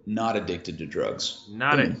also not addicted to drugs.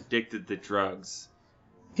 Not addicted to drugs.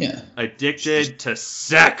 Yeah. Addicted to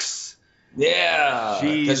sex. Yeah.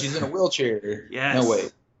 Because she's in a wheelchair. Yes. No,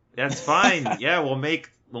 wait. That's fine. Yeah, we'll make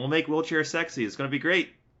wheelchair sexy. It's gonna be great.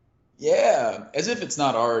 Yeah. As if it's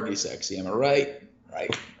not already sexy. Am I right?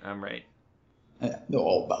 Right. I'm right. I know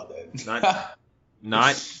all about that.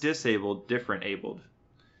 Not disabled, different abled.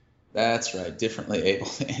 That's right. Differently able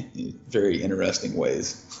in very interesting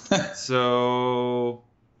ways. So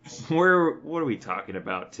what are we talking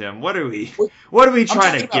about, Tim? What are we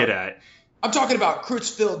trying to get at? I'm talking about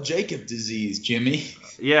Creutzfeldt-Jakob disease, Jimmy.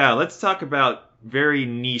 Yeah, let's talk about very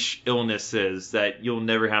niche illnesses that you'll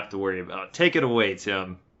never have to worry about. Take it away,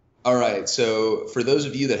 Tim. All right. So for those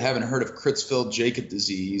of you that haven't heard of Creutzfeldt-Jakob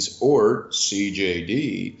disease, or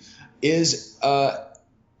CJD, is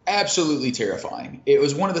absolutely terrifying. It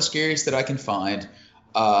was one of the scariest that I can find,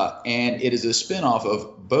 and it is a spinoff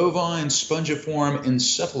of bovine spongiform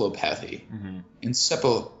encephalopathy. Mm-hmm.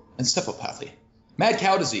 Encephalopathy. Mad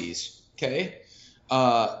cow disease, okay?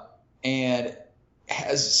 And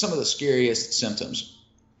has some of the scariest symptoms.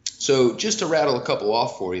 So just to rattle a couple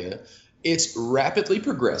off for you, it's rapidly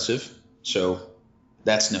progressive, so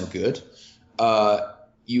that's no good.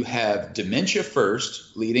 You have dementia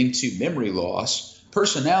first, leading to memory loss,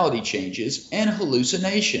 personality changes, and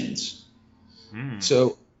hallucinations.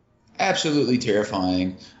 So absolutely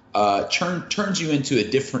terrifying. Turns you into a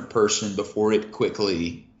different person before it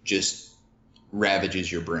quickly just ravages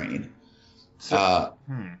your brain.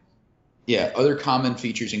 Yeah, other common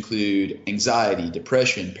features include anxiety,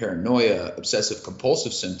 depression, paranoia, obsessive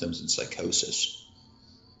compulsive symptoms, and psychosis.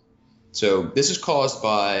 So this is caused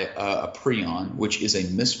by a prion, which is a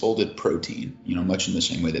misfolded protein, much in the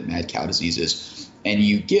same way that mad cow disease is. And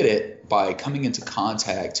you get it by coming into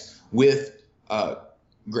contact with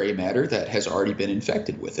gray matter that has already been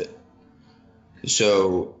infected with it.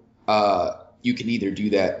 So you can either do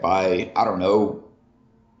that by,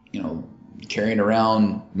 carrying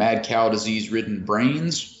around mad cow disease ridden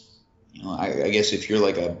brains. You know, I guess if you're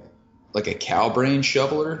like a cow brain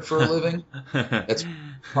shoveler for a living, that's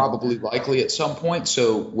probably likely at some point.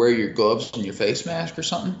 So wear your gloves and your face mask or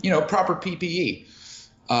something. You know, proper PPE.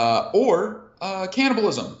 Or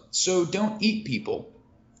cannibalism. So don't eat people.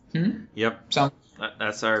 Yep. Sound.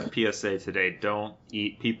 That's our PSA today. Don't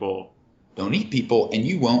eat people. Don't eat people, and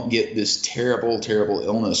you won't get this terrible, terrible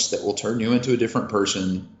illness that will turn you into a different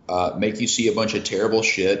person, make you see a bunch of terrible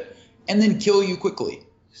shit, and then kill you quickly.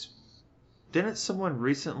 Didn't someone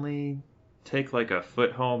recently take like a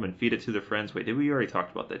foot home and feed it to their friends? Wait, we already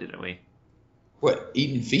talked about that, didn't we? What,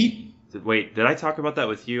 eating feet? Wait, did I talk about that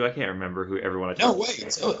with you? I can't remember who everyone I talked No,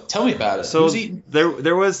 wait. Tell me about it. So Who's eating?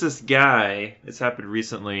 there was this guy, it's happened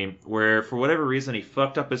recently, where for whatever reason he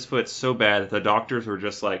fucked up his foot so bad that the doctors were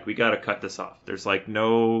just like, we gotta cut this off. There's like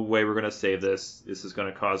no way we're gonna save this. This is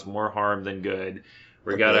gonna cause more harm than good.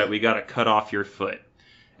 We gotta cut off your foot.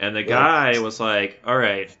 And the guy was like, all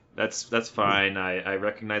right, that's fine. I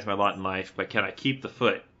recognize my lot in life, but can I keep the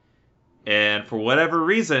foot? And for whatever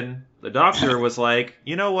reason, the doctor was like,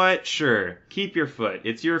 you know what? Sure, keep your foot.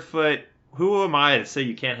 It's your foot. Who am I to say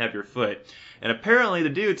you can't have your foot? And apparently the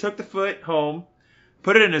dude took the foot home,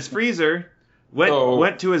 put it in his freezer,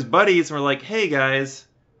 went to his buddies and were like, hey guys,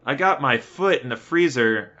 I got my foot in the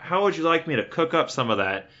freezer. How would you like me to cook up some of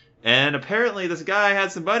that? And apparently this guy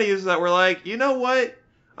had some buddies that were like, you know what?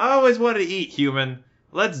 I always wanted to eat human.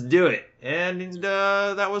 Let's do it. And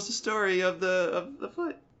that was the story of the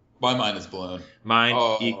foot. My mind is blown.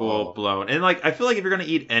 Mind equal blown. And like, I feel like if you're gonna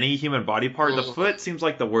eat any human body part, the foot seems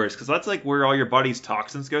like the worst because that's like where all your body's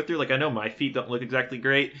toxins go through. Like, I know my feet don't look exactly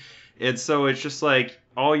great, and so it's just like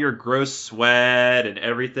all your gross sweat and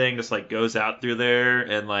everything just like goes out through there,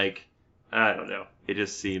 and like, I don't know, it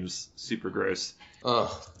just seems super gross.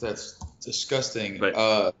 Oh, that's disgusting.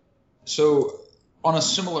 But so on a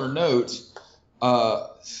similar note,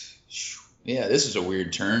 yeah, this is a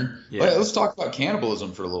weird turn. Yeah. Let's talk about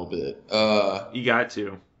cannibalism for a little bit. You got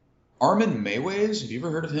to. Armin Meiwes, have you ever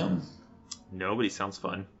heard of him? No, but he sounds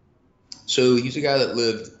fun. So he's a guy that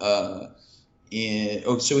lived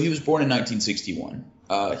so he was born in 1961.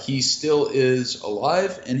 He still is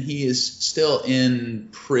alive, and he is still in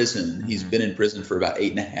prison. He's been in prison for about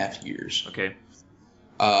 8.5 years. Okay.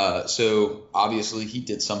 So obviously he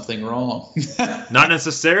did something wrong. Not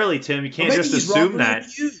necessarily, Tim. You can't just assume that.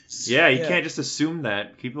 Yeah, you Yeah. can't just assume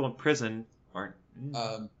that people in prison aren't.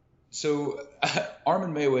 So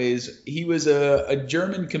Armin Meiwes, he was a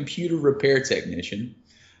German computer repair technician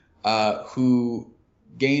who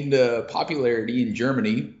gained popularity in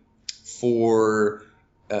Germany for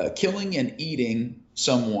killing and eating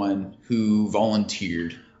someone who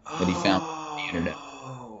volunteered that he found on the internet.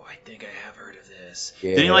 Oh, I think I have heard of this.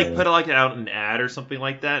 Yeah. Didn't he like put like out an ad or something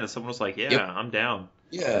like that, and someone was like, "Yeah, Yep. I'm down."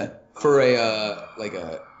 Yeah, for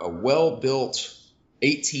a well-built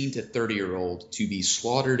 18 to 30-year-old to be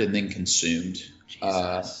slaughtered and then consumed.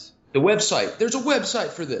 Jesus. The website, there's a website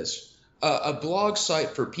for this. A blog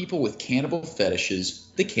site for people with cannibal fetishes,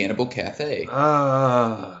 The Cannibal Cafe.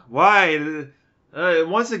 Why?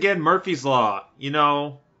 Once again, Murphy's Law. You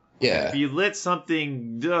know, Yeah. if you lit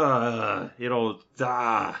something, it'll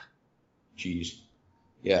die. Jeez.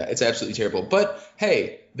 Yeah, it's absolutely terrible. But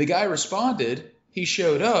hey, the guy responded. He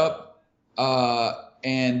showed up,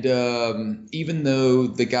 and even though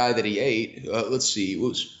the guy that he ate, let's see, it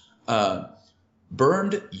was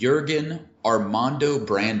burned Jurgen Armando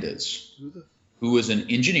Brandes, who was an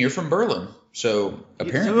engineer from Berlin. So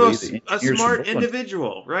apparently, a smart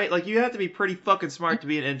individual, right? Like, you have to be pretty fucking smart to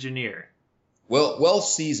be an engineer. well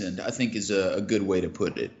seasoned, I think, is a good way to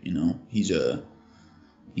put it. You know, he's a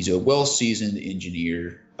well seasoned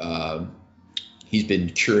engineer. He's been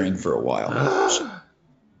curing for a while now.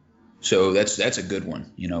 So that's a good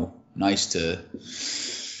one. You know, nice to.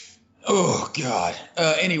 Oh God.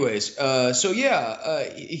 Anyways, so yeah,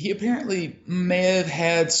 he apparently may have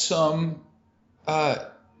had some,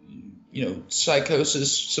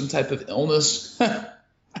 psychosis, some type of illness.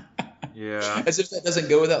 Yeah. As if that doesn't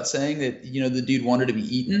go without saying that, the dude wanted to be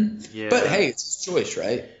eaten. Yeah. But hey, it's his choice,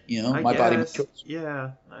 right? My body, my choice.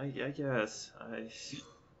 Yeah, I guess.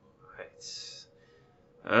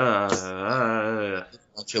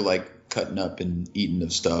 Bunch of like cutting up and eating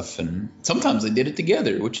of stuff, and sometimes they did it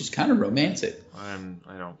together, which is kind of romantic. I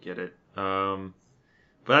don't get it. But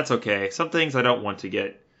that's okay. Some things I don't want to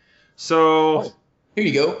get. So Here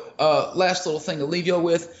you go. Last little thing to leave y'all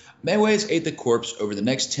with. Meiwes ate the corpse over the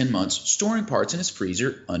next 10 months, storing parts in his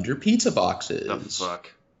freezer under pizza boxes. the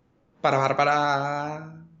fuck. Ba-da-ba-da-ba-da.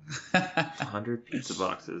 100 pizza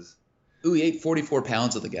boxes. Ooh, he ate 44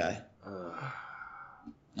 pounds of the guy.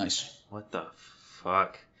 Nice. What the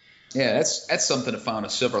fuck? Yeah, that's something to find a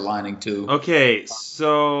silver lining to. Okay,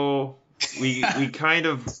 so we kind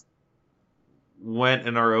of went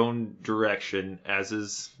in our own direction, as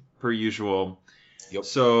is per usual. Yep.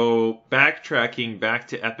 So backtracking back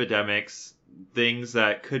to epidemics, things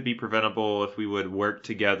that could be preventable if we would work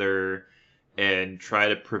together and try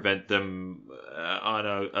to prevent them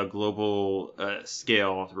on a global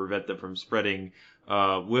scale to prevent them from spreading.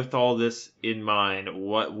 With all this in mind,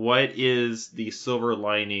 what is the silver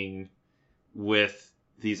lining with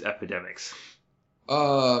these epidemics?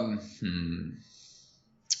 Um.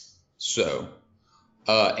 So,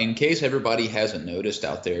 in case everybody hasn't noticed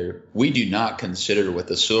out there, we do not consider what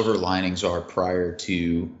the silver linings are prior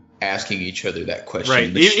to asking each other that question.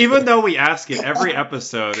 Right. Even though we ask it every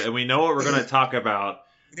episode and we know what we're going to talk about,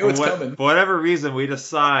 You know it's coming. for whatever reason, we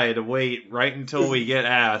decide to wait right until we get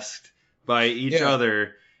asked by each Yeah.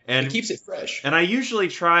 other. And It keeps it fresh. And I usually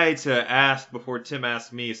try to ask before Tim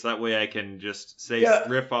asks me, so that way I can just say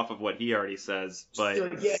riff off of what he already says. But You're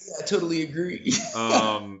like, yeah, I totally agree.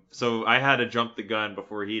 so I had to jump the gun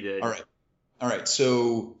before he did. All right.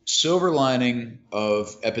 So silver lining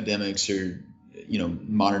of epidemics or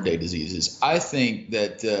modern day diseases. I think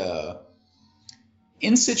that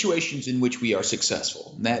in situations in which we are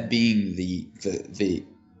successful, that being the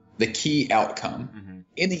key outcome,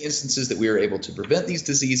 in the instances that we are able to prevent these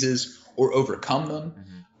diseases or overcome them,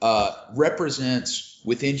 represents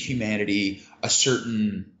within humanity a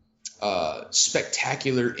certain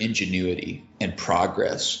spectacular ingenuity and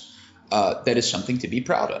progress that is something to be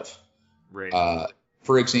proud of. Right.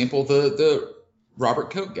 For example, the Robert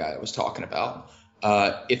Koch guy I was talking about.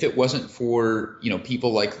 If it wasn't for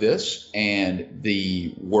people like this and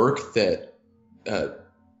the work that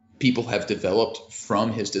people have developed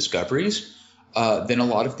from his discoveries, then a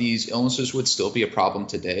lot of these illnesses would still be a problem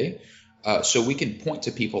today. So we can point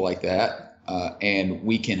to people like that, and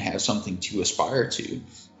we can have something to aspire to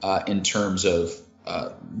in terms of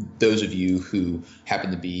those of you who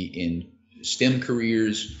happen to be in STEM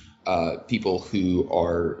careers, people who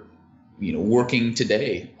are working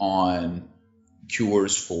today on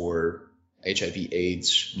cures for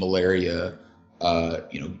HIV/AIDS, malaria,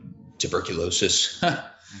 tuberculosis,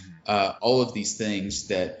 all of these things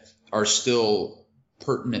that are still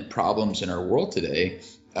pertinent problems in our world today.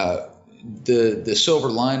 The silver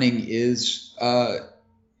lining is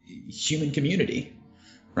human community,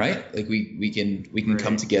 right? Like we can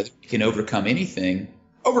come together, we can overcome anything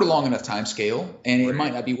over a long enough time scale, and it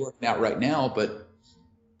might not be working out right now, but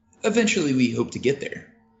eventually we hope to get there.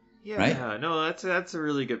 Yeah, right? No, that's a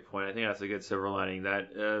really good point. I think that's a good silver lining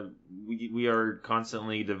that we are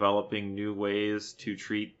constantly developing new ways to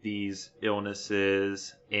treat these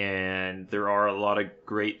illnesses, and there are a lot of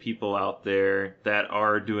great people out there that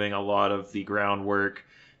are doing a lot of the groundwork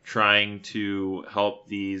trying to help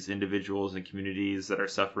these individuals and communities that are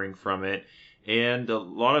suffering from it. And a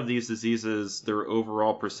lot of these diseases, their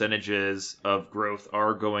overall percentages of growth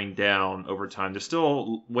are going down over time. There's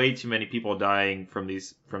still way too many people dying from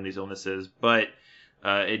these illnesses, but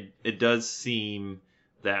it does seem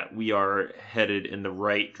that we are headed in the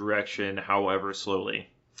right direction, however slowly.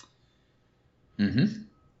 Mm-hmm.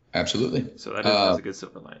 Absolutely. So that's a good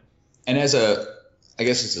silver line. And as a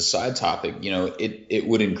side topic, it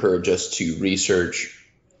would encourage us to research,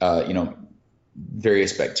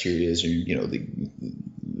 various bacteria, or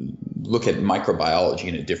look at microbiology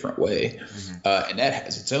in a different way, and that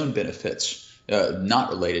has its own benefits,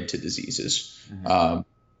 not related to diseases. I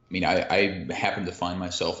happen to find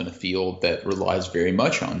myself in a field that relies very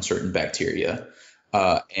much on certain bacteria,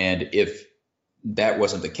 and if that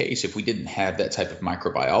wasn't the case, if we didn't have that type of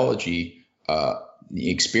microbiology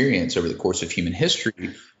experience over the course of human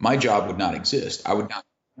history, my job would not exist. I would not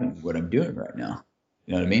do what I'm doing right now.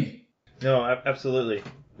 You know what I mean? No, absolutely.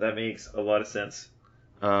 That makes a lot of sense.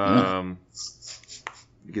 It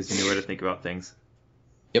gives me a new way to think about things.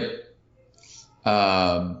 Yep.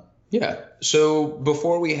 Yeah. So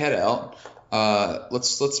before we head out,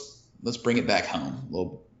 let's bring it back home. A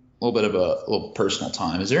little bit of a little personal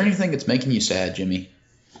time. Is there anything that's making you sad, Jimmy?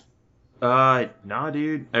 Nah,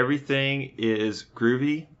 dude. Everything is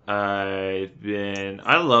groovy. I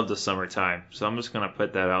love the summertime, so I'm just gonna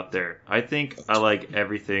put that out there. I think I like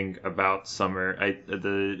everything about summer. I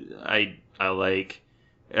like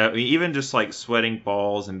even just like sweating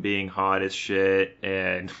balls and being hot as shit,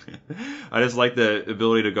 and I just like the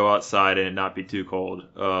ability to go outside and it not be too cold.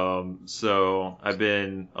 So I've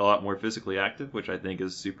been a lot more physically active, which I think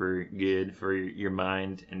is super good for your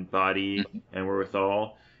mind and body and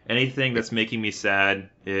wherewithal. Anything that's making me sad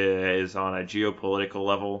is on a geopolitical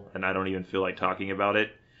level, and I don't even feel like talking about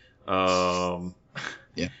it.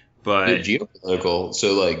 Yeah. But geopolitical,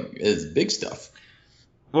 so like it's big stuff.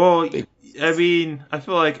 well, Big. I mean, I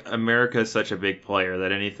feel like America is such a big player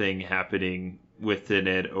that anything happening within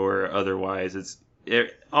it or otherwise,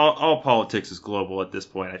 all politics is global at this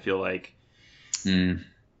point. I feel like. Mm.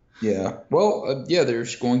 Yeah. Well, yeah,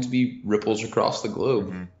 there's going to be ripples across the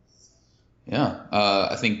globe. Mhm. Yeah.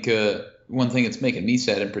 I think one thing that's making me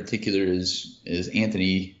sad in particular is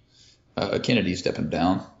Anthony Kennedy stepping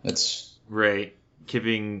down. That's Right,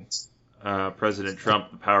 giving President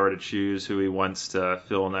Trump the power to choose who he wants to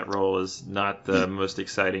fill in that role is not the most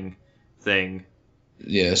exciting thing.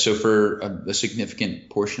 yeah. So for a significant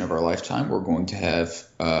portion of our lifetime, we're going to have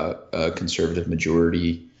a conservative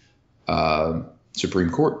majority Supreme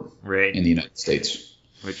Court Right, in the United States.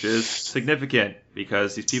 which is significant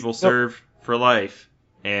because these people serve for life,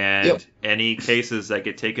 and Yep. any cases that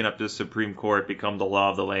get taken up to the Supreme Court become the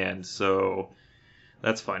law of the land. So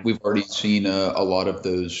that's fun. We've already seen a lot of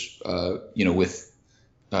those,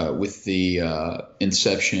 with the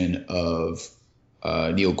inception of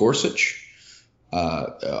Neil Gorsuch.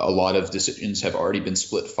 A lot of decisions have already been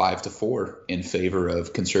split 5-4 in favor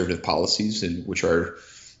of conservative policies, and which are,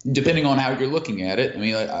 depending on how you're looking at it. I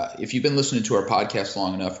mean, if you've been listening to our podcast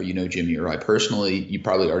long enough, or you know Jimmy or I personally, you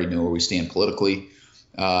probably already know where we stand politically.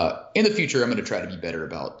 In the future, I'm going to try to be better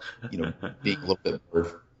about, being a little bit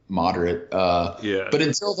more moderate. Yeah. But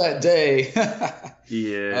until that day,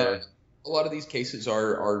 Yeah. a lot of these cases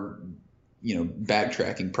are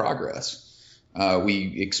backtracking progress.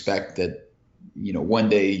 We expect that one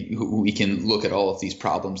day we can look at all of these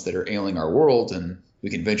problems that are ailing our world, and we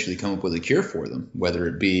can eventually come up with a cure for them, whether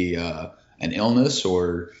it be an illness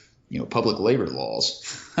or public labor laws.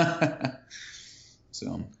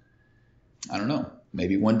 So I don't know.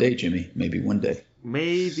 Maybe one day, Jimmy. Maybe one day.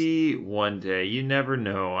 Maybe one day. You never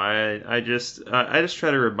know. I just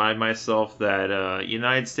try to remind myself that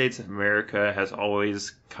United States of America has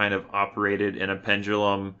always kind of operated in a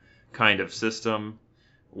pendulum kind of system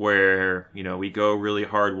where, we go really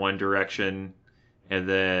hard one direction and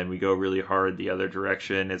then we go really hard the other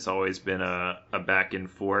direction. It's always been a back and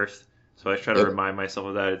forth. So I try to remind myself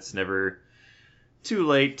of that. It's never too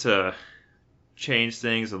late to change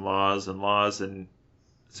things and laws and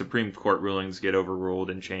Supreme Court rulings get overruled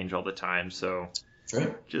and change all the time. So That's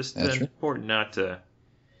right. just That's right. important not to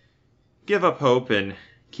give up hope and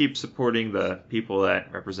keep supporting the people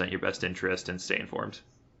that represent your best interest and stay informed.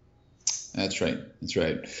 That's right. That's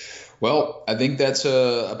right. Well, I think that's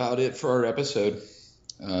about it for our episode.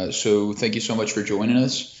 So thank you so much for joining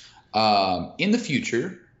us. In the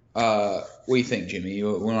future, what do you think, Jimmy?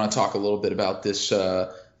 We want to talk a little bit about this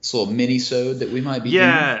little mini-sode that we might be doing?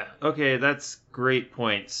 Yeah, okay, that's great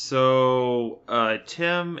point. So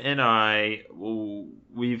Tim and I,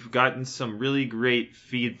 we've gotten some really great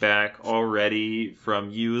feedback already from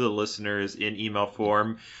you, the listeners, in email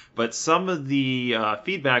form. But some of the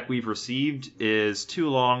feedback we've received is too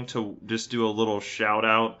long to just do a little shout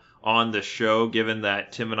out on the show, given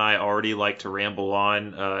that Tim and I already like to ramble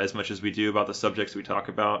on as much as we do about the subjects we talk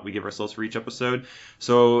about, we give ourselves for each episode.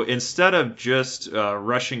 So instead of just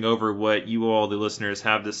rushing over what you all, the listeners,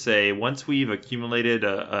 have to say, once we've accumulated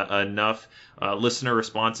enough listener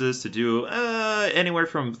responses to do anywhere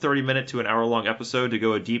from 30-minute to an hour-long episode to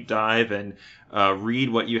go a deep dive and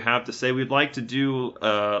read what you have to say, we'd like to do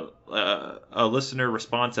a listener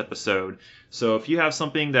response episode. So if you have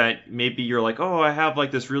something that maybe you're like, oh, I have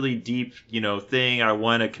like this really deep, thing I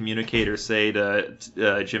want to communicate or say to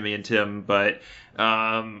Jimmy and Tim, but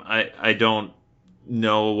I don't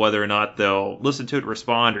know whether or not they'll listen to it,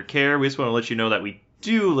 respond, or care. We just want to let you know that we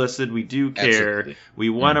do listen, we do care, Absolutely. we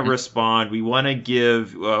want to respond, we want to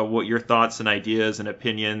give what your thoughts and ideas and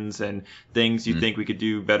opinions and things you think we could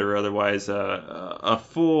do better otherwise, a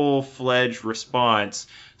full-fledged response.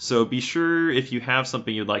 So be sure, if you have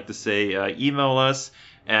something you'd like to say, email us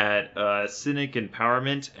at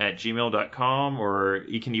cynicempowerment@gmail.com, or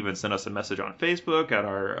you can even send us a message on Facebook at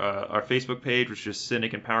our Facebook page, which is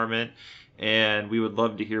Cynic Empowerment, and we would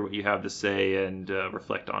love to hear what you have to say and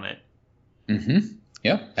reflect on it. Mm-hmm.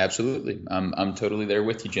 Yeah, absolutely. I'm totally there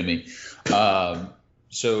with you, Jimmy.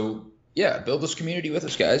 So yeah, build this community with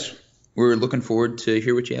us, guys. We're looking forward to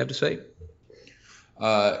hear what you have to say.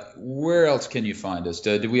 Where else can you find us?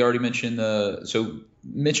 Did we already mention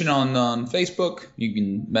mention on Facebook? You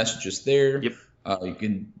can message us there. Yep. You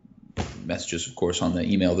can message us, of course, on the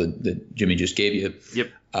email that Jimmy just gave you. Yep.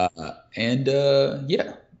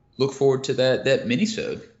 Yeah, look forward to that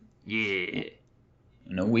mini-sode. Yeah.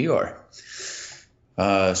 We are.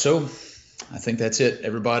 So I think that's it,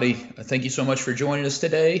 everybody. Thank you so much for joining us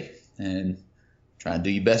today, and try and do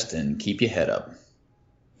your best and keep your head up.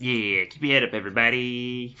 Yeah, keep your head up,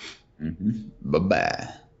 everybody. Bye bye.